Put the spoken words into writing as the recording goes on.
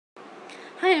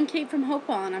Hi, I'm Kate from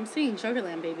Hopewell, and I'm singing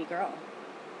Sugarland, Baby Girl.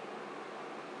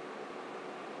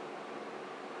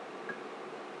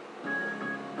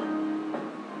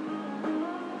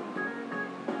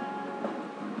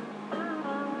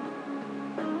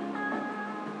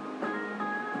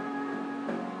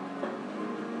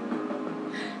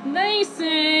 They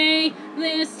say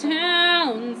this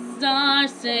town's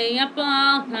stars stay up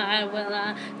all night. Well,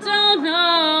 I don't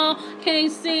know.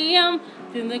 Can't see 'em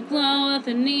through the glow of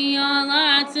the neon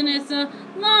lights, and it's a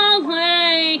long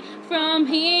way from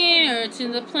here to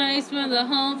the place where the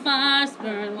whole fire's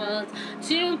burned. Well, it's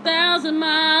 2,000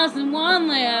 miles in one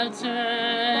left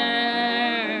turn.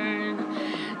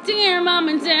 Dear Mom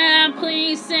and Dad,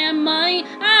 please send money.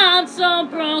 I'm so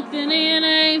broke that it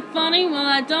ain't funny. Well,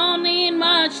 I don't need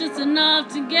much, just enough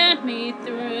to get me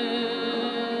through.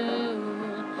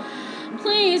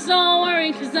 Please don't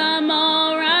worry, 'cause I'm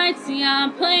alright. See,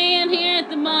 I'm playing here at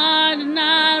the bar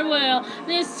tonight. Well,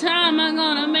 this time I'm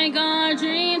gonna make our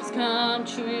dreams come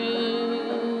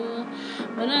true.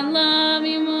 But I love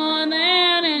you more than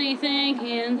anything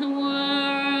in the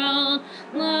world.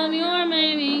 Love your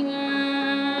baby girl.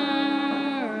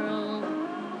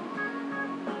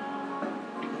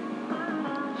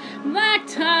 Black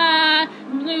tie,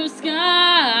 blue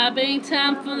sky, big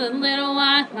time for the little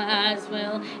white lies.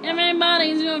 Well,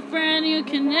 everybody's your friend, you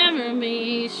can never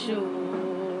be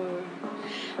sure.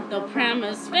 They'll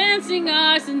promise fancy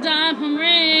cars and diamond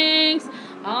rings,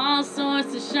 all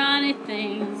sorts of shiny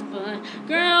things, but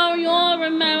girl, you'll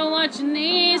remember what your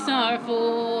knees are for.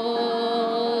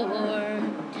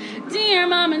 Dear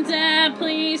Mom and Dad,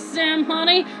 please send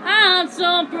money. I'm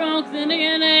so broke that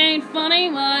it ain't funny.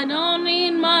 Well, I don't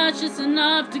need much, just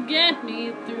enough to get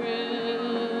me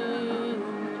through.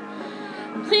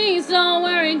 Please don't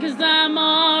worry, 'cause I'm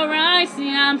alright.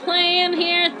 See, I'm playing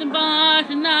here at the bar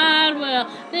tonight. Well,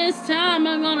 this time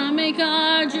I'm gonna make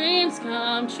our dreams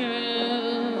come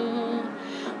true.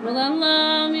 Well, I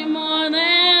love you more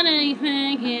than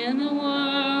anything in the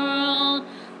world.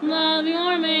 Love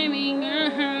your baby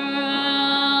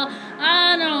girl.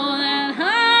 I know that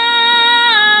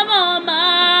I'm on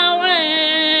my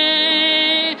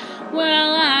way.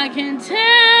 Well, I can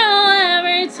tell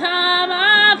every time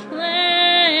I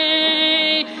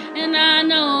play, and I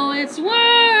know it's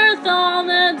worth all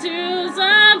the dues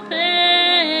I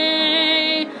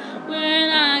pay when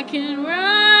I can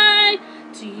write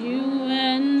to you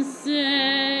and say,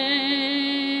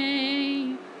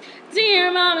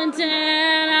 Dear Mom and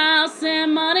Dad, I'll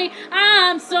send money.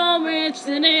 I'm so rich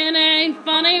that it ain't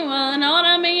funny. Well, it ought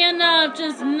to be enough,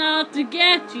 just enough to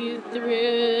get you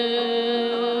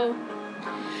through.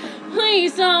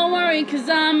 Please don't worry, 'cause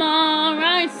I'm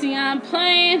alright. See, I'm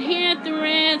playing here at the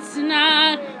Ritz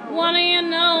tonight. What do you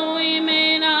know, we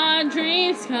made our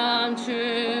dreams come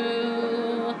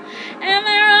true. And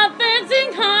there are fancy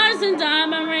cars and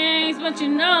diamond rings, but you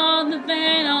know that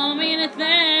they don't mean a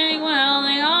thing. Well,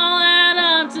 they all add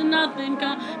up to nothing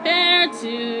compared to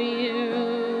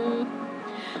you.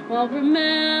 Well,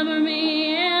 remember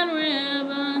me in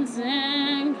ribbons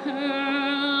and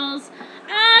curls.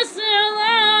 I still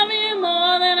love you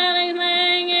more than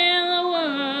anything in the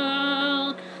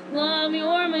world. Love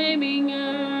your baby girl.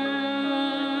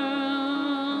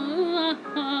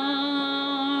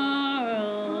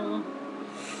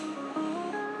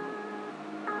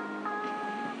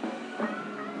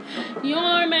 Your